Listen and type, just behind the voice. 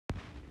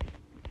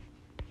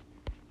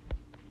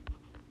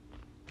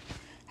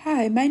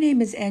Hi, my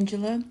name is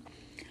Angela.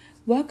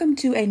 Welcome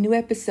to a new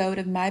episode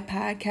of my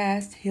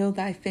podcast, Heal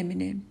Thy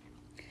Feminine.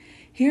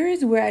 Here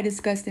is where I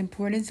discuss the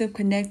importance of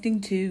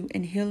connecting to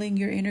and healing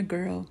your inner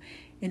girl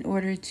in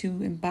order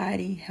to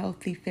embody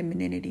healthy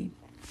femininity.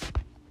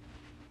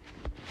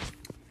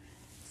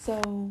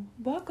 So,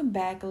 welcome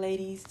back,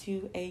 ladies,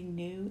 to a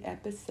new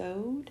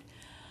episode.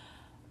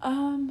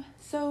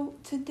 So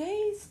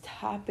today's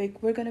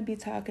topic, we're going to be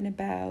talking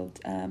about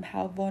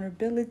how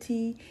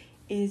vulnerability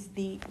is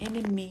the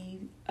enemy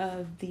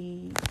of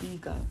the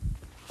ego.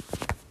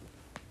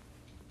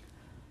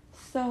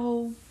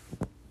 So,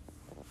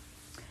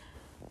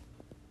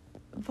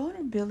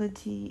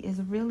 vulnerability is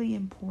really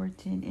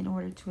important in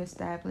order to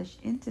establish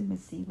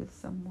intimacy with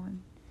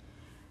someone,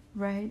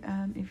 right?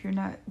 If you're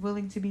not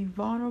willing to be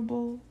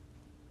vulnerable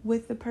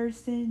with the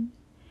person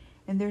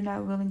and they're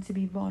not willing to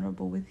be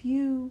vulnerable with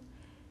you,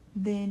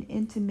 then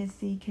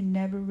intimacy can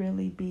never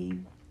really be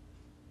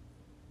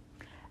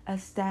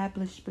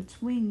established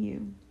between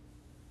you.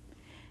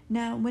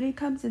 Now, when it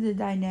comes to the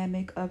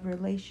dynamic of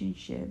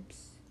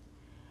relationships,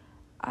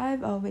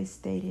 I've always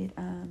stated,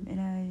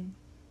 and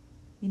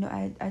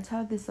I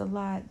taught this a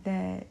lot,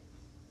 that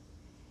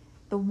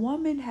the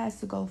woman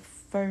has to go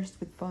first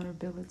with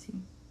vulnerability.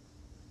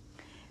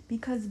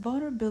 Because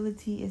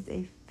vulnerability is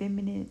a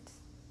feminine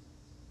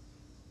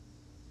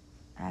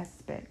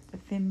aspect, a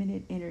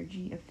feminine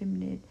energy, a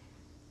feminine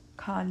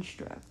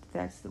construct.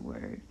 That's the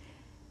word.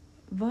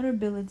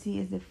 Vulnerability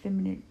is a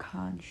feminine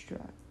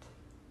construct.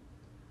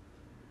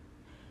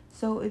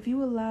 So if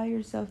you allow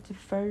yourself to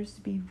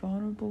first be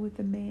vulnerable with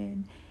a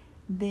man,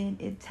 then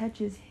it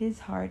touches his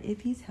heart if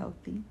he's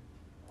healthy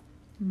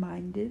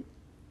minded.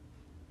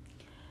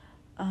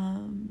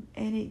 And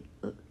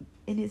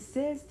it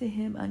says to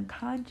him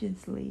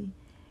unconsciously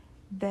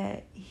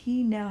that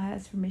he now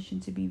has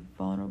permission to be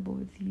vulnerable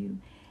with you,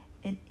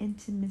 and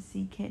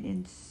intimacy can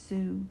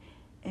ensue.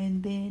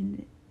 And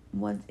then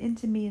once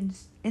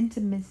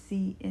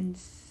intimacy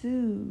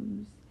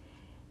ensues,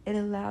 it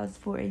allows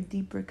for a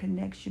deeper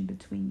connection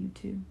between you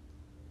two.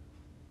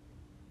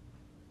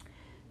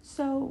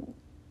 So,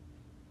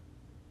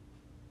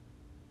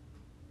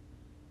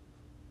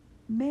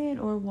 man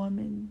or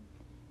woman,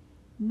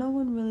 no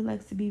one really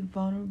likes to be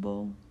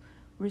vulnerable.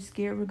 We're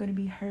scared we're going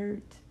to be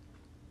hurt,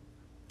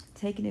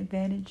 taken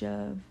advantage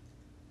of,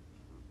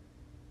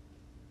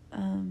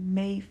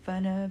 made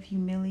fun of,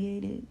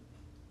 humiliated,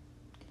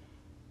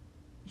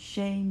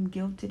 shamed,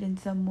 guilted in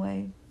some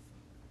way.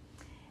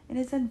 And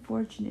it's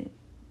unfortunate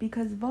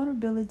because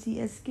vulnerability,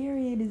 as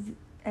scary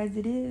as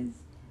it is,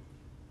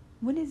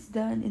 when it's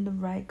done in the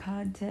right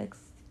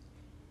context,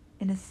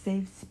 in a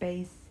safe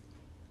space,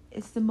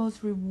 it's the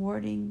most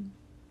rewarding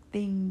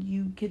thing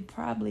you could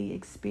probably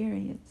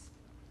experience.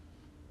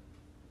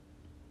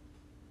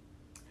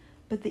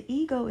 But the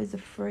ego is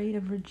afraid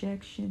of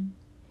rejection.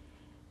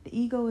 The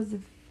ego is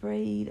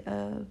afraid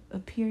of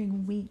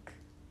appearing weak.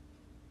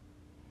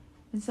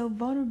 And so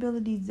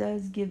vulnerability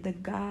does give the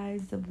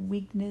guise of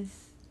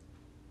weakness.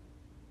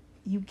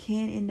 You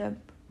can end up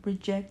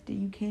rejected.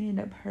 You can end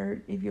up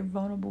hurt if you're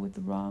vulnerable with the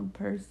wrong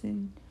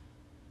person,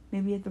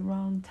 maybe at the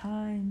wrong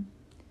time.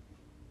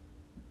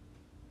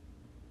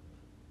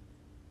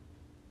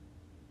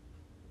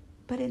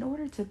 But in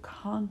order to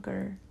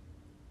conquer,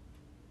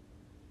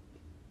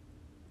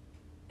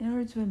 in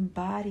order to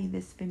embody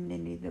this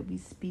femininity that we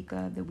speak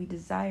of, that we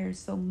desire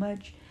so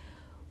much,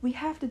 we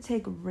have to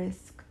take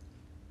risk.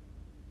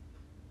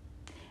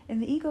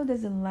 And the ego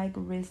doesn't like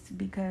risk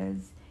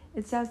because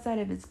it's outside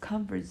of its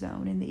comfort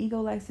zone. And the ego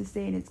likes to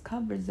stay in its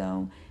comfort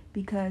zone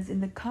because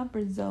in the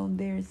comfort zone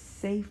there is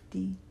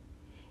safety.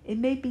 It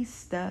may be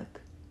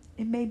stuck.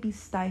 It may be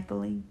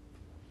stifling.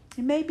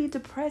 It may be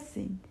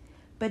depressing,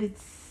 but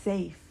it's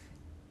safe.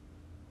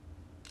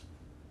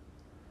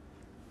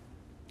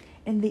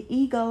 And the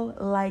ego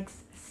likes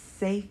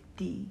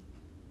safety.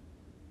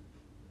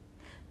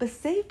 But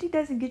safety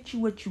doesn't get you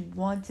what you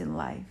want in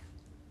life.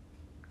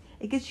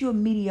 It gets you a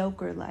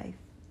mediocre life.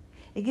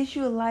 It gets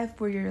you a life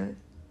where you're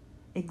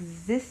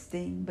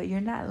existing, but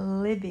you're not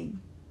living.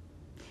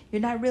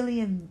 You're not really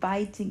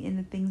inviting in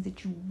the things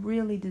that you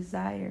really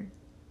desire.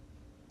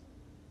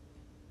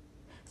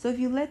 So if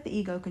you let the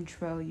ego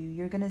control you,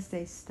 you're going to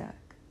stay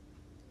stuck.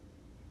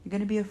 You're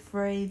going to be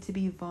afraid to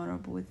be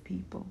vulnerable with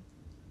people,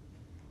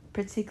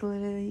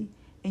 particularly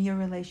in your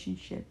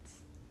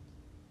relationships.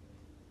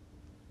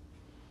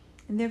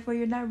 And therefore,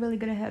 you're not really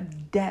going to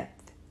have depth.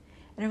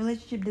 And a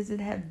relationship doesn't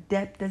have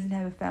depth, doesn't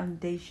have a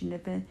foundation.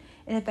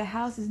 If a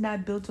house is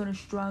not built on a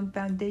strong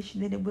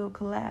foundation, then it will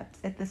collapse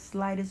at the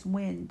slightest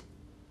wind.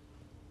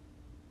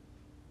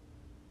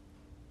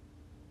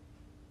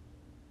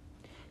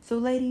 So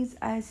ladies,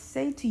 I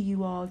say to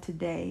you all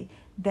today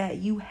that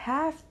you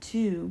have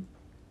to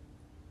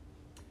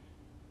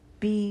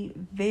be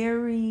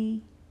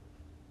very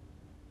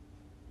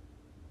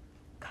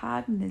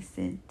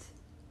cognizant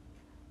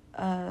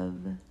of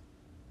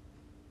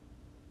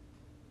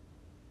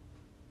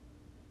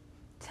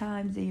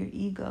times that your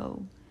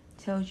ego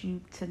tells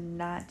you to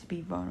not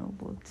be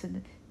vulnerable,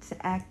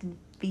 to act in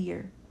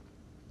fear.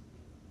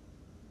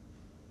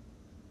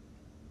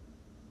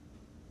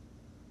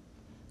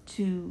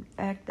 to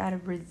act out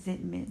of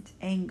resentment,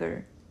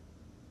 anger,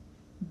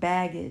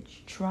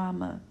 baggage,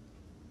 trauma,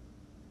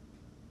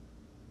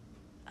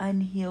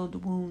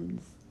 unhealed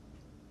wounds.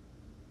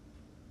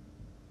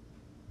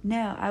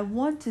 Now, I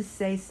want to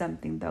say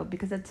something though,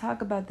 because I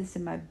talk about this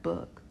in my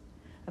book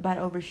about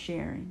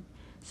oversharing.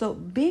 So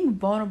being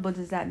vulnerable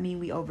does not mean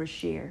we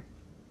overshare.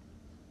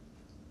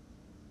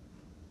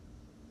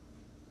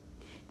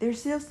 There's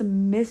still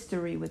some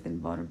mystery within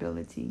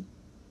vulnerability.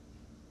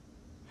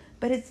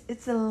 But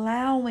it's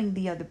allowing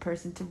the other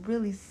person to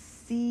really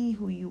see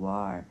who you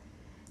are,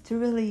 to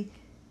really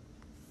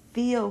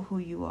feel who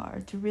you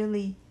are, to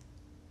really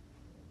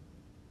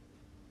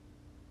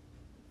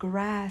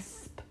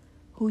grasp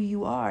who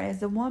you are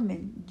as a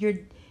woman.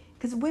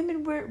 Because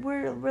women,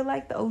 we're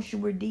like the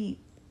ocean. We're deep.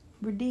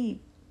 We're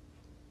deep.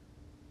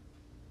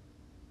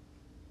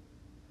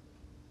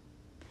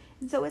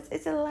 And so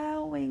it's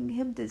allowing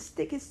him to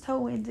stick his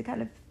toe in to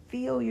kind of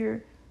feel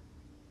your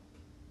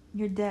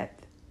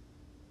depth.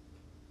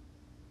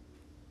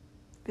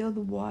 Feel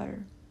the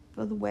water.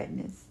 Feel the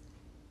wetness.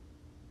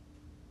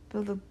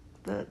 Feel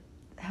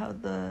how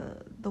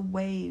the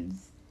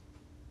waves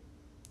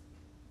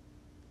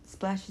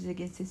splashes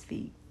against his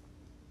feet.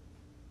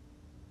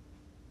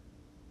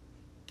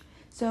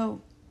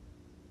 So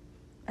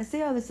I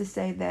say all this to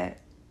say that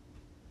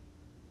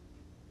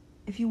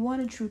if you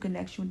want a true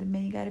connection with a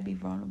man, you got to be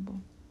vulnerable.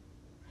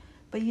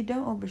 But you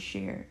don't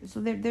overshare. So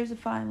there's a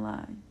fine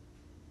line.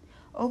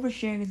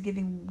 Oversharing is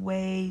giving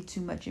way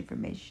too much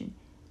information.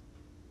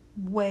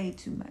 Way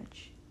too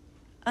much.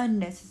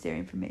 Unnecessary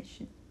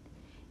information.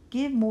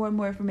 Give more and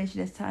more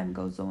information as time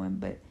goes on,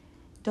 but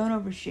don't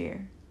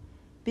overshare.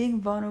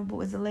 Being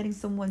vulnerable is letting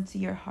someone to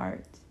your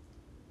heart.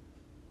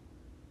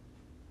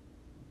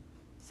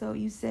 So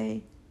you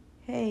say,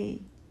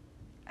 hey,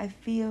 I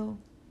feel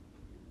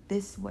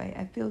this way.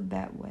 I feel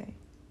that way.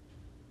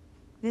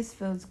 This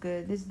feels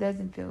good. This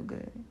doesn't feel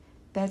good.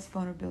 That's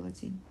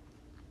vulnerability.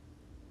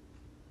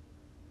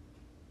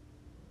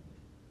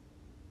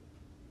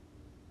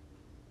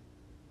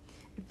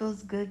 It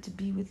feels good to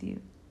be with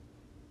you.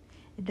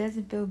 It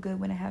doesn't feel good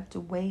when I have to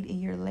wait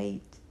and you're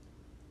late.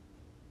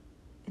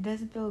 It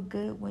doesn't feel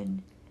good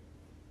when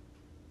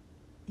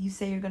you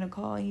say you're going to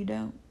call and you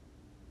don't.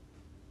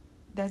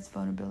 That's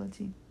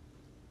vulnerability.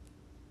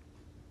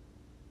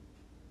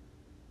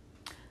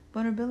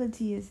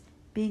 Vulnerability is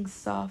being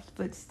soft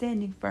but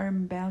standing firm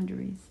in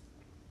boundaries.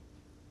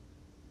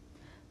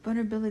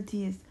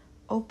 Vulnerability is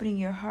opening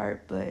your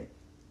heart but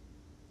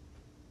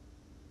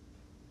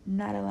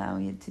not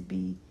allowing it to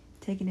be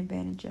taken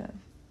advantage of.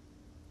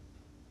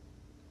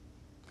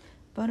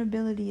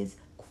 Vulnerability is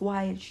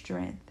quiet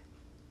strength,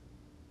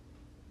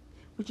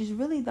 which is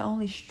really the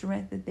only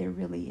strength that there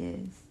really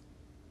is.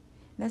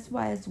 That's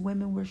why as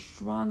women we're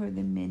stronger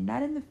than men,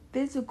 not in the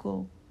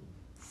physical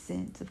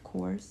sense, of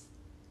course,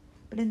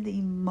 but in the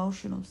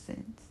emotional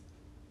sense.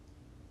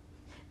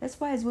 That's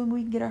why as women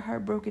we can get our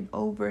heart broken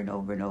over and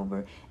over and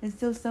over and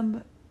still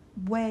some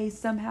way,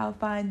 somehow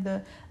find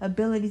the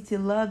ability to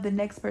love the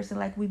next person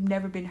like we've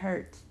never been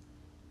hurt.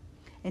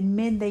 And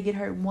men, they get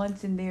hurt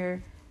once and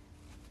they're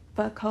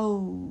fuck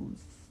hoes,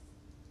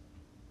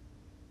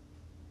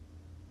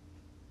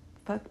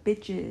 fuck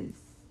bitches,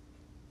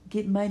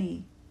 get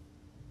money.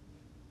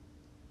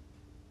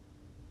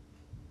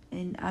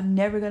 And I'm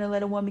never gonna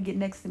let a woman get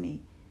next to me.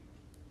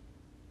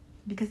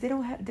 Because they're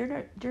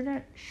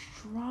not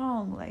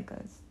strong like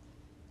us.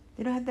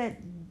 They don't have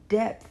that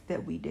depth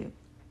that we do.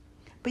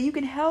 But you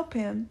can help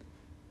him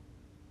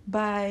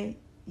by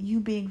you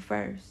being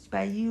first,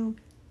 by you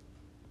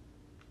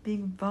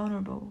being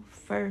vulnerable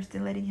first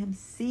and letting him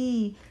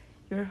see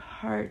your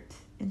heart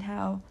and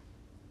how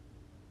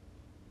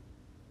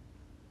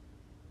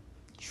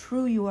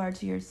true you are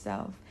to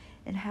yourself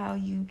and how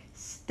you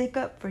stick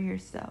up for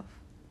yourself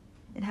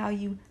and how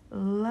you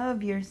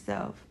love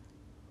yourself.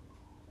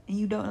 And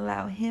you don't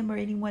allow him or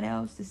anyone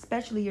else,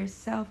 especially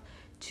yourself,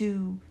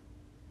 to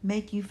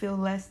make you feel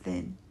less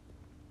than.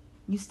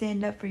 You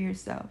stand up for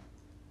yourself.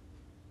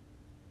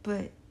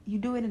 But you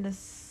do it in a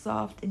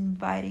soft,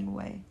 inviting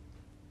way.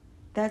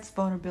 That's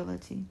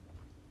vulnerability.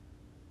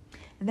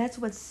 And that's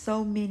what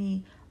so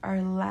many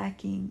are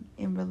lacking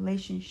in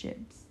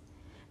relationships.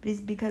 But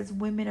it's because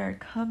women are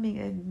coming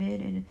at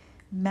men in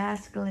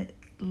masculine,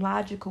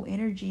 logical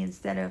energy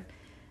instead of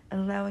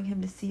allowing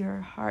him to see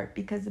her heart,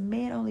 because a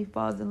man only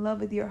falls in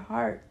love with your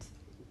heart.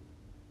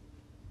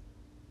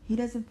 He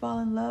doesn't fall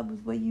in love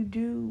with what you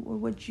do or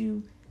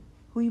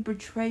who you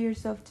portray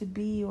yourself to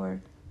be,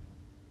 or,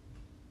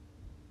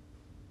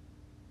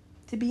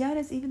 to be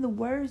honest, even the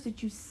words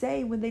that you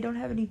say when they don't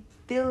have any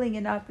feeling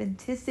and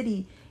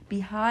authenticity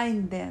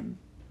behind them.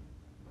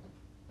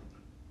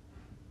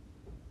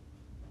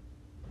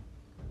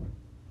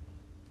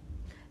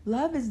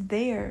 Love is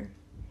there.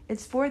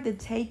 It's for the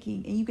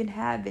taking, and you can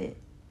have it.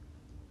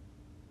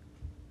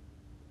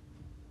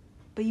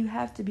 But you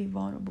have to be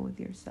vulnerable with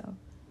yourself.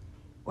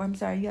 Or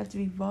you have to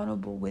be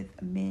vulnerable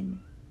with men.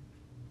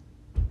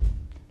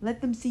 Let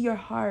them see your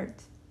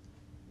heart.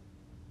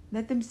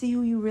 Let them see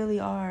who you really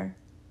are.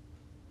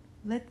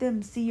 Let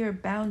them see your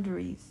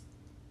boundaries,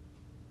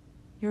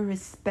 your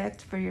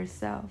respect for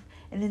yourself.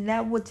 And then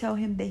that will tell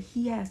him that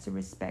he has to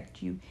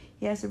respect you.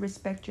 He has to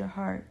respect your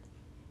heart.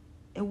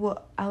 It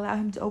will allow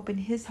him to open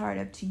his heart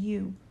up to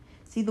you.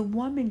 See, the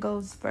woman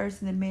goes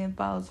first and the man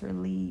follows her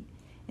lead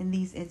in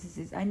these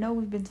instances. I know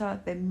we've been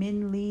taught that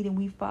men lead and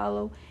we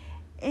follow.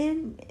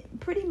 And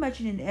pretty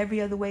much in every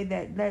other way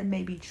that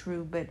may be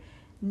true. But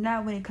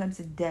not when it comes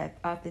to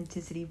depth,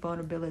 authenticity,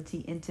 vulnerability,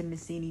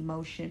 intimacy, and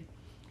emotion.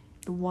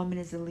 The woman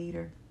is a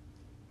leader.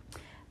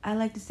 I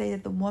like to say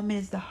that the woman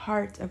is the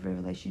heart of a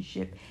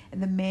relationship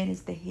and the man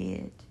is the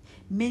head.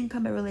 Men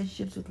come at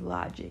relationships with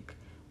logic.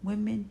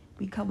 Women,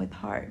 we come with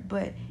heart.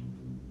 But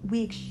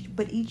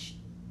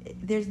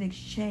there's an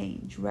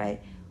exchange,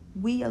 right?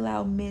 We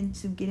allow men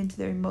to get into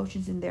their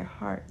emotions and their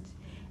hearts.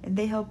 And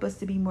they help us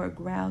to be more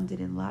grounded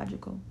and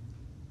logical,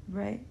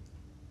 right?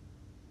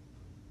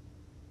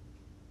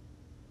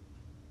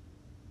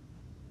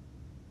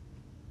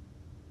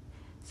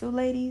 So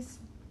ladies,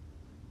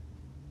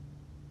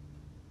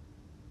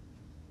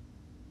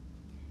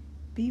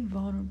 be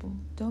vulnerable.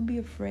 Don't be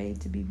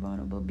afraid to be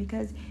vulnerable,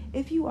 because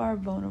if you are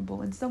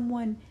vulnerable and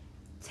someone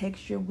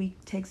takes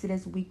it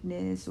as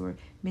weakness or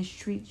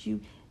mistreats you,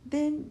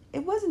 then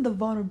it wasn't the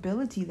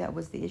vulnerability that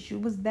was the issue.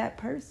 It was that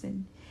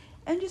person.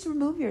 And just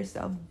remove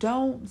yourself.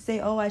 Don't say,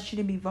 oh, I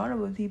shouldn't be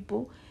vulnerable with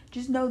people.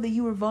 Just know that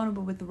you were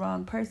vulnerable with the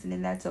wrong person,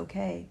 and that's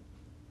okay.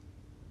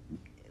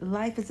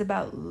 Life is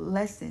about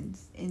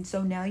lessons. And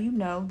so now you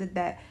know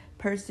that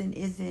person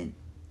isn't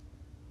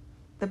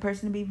the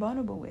person to be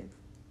vulnerable with.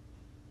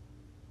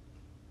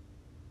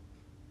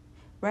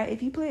 Right?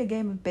 If you play a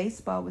game of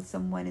baseball with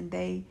someone and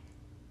they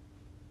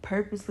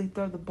purposely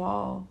throw the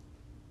ball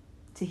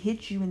to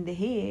hit you in the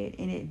head,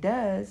 and it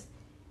does,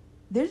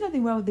 there's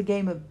nothing wrong with the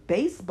game of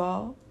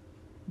baseball.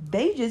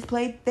 They just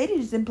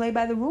didn't play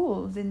by the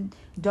rules, and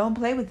don't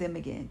play with them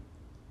again.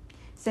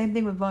 Same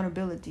thing with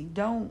vulnerability.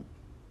 Don't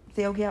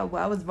say, okay, I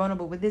was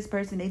vulnerable with this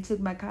person. They took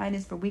my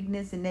kindness for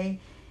weakness, and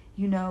they,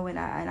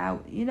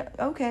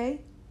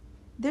 okay.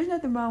 There's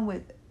nothing wrong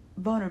with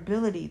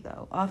vulnerability,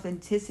 though.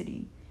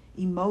 Authenticity,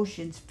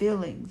 emotions,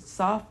 feelings,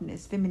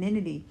 softness,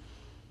 femininity.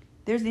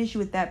 There's an issue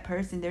with that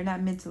person. They're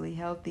not mentally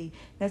healthy.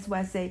 That's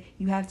why I say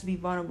you have to be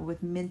vulnerable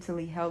with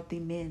mentally healthy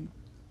men,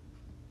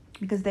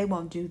 because they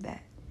won't do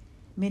that.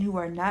 Men who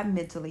are not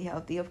mentally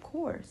healthy, of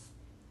course.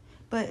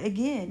 But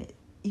again,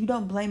 you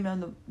don't blame it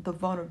on the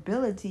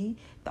vulnerability,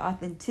 the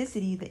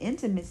authenticity, the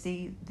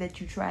intimacy that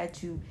you try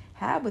to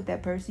have with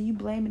that person. You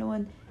blame it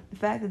on the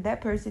fact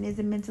that person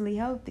isn't mentally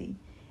healthy.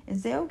 And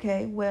say,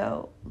 okay,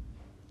 well,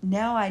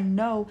 now I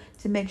know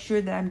to make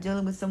sure that I'm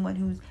dealing with someone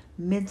who's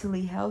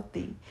mentally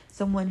healthy.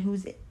 Someone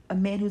who's a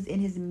man who's in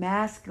his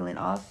masculine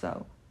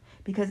also.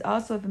 Because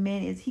also if a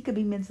man he could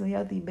be mentally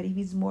healthy, but if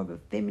he's more of a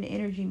feminine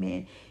energy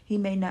man, he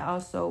may not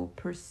also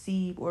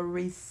perceive or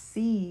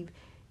receive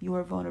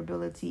your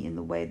vulnerability in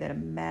the way that a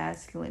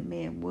masculine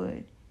man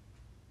would,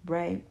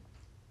 right?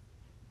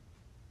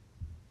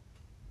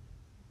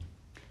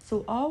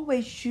 So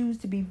always choose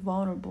to be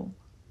vulnerable,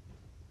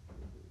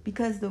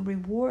 because the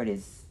reward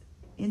is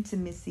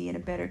intimacy and a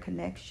better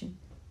connection.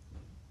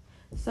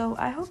 So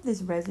I hope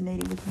this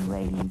resonated with you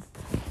ladies.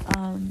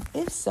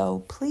 If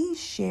so, please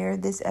share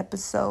this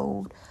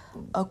episode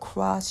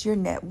across your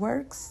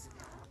networks.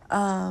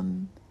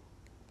 And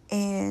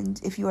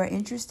if you are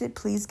interested,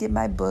 please get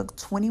my book,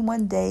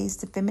 21 Days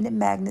to Feminine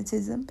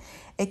Magnetism.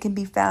 It can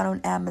be found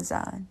on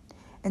Amazon.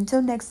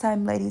 Until next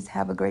time, ladies,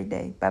 have a great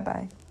day.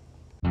 Bye-bye.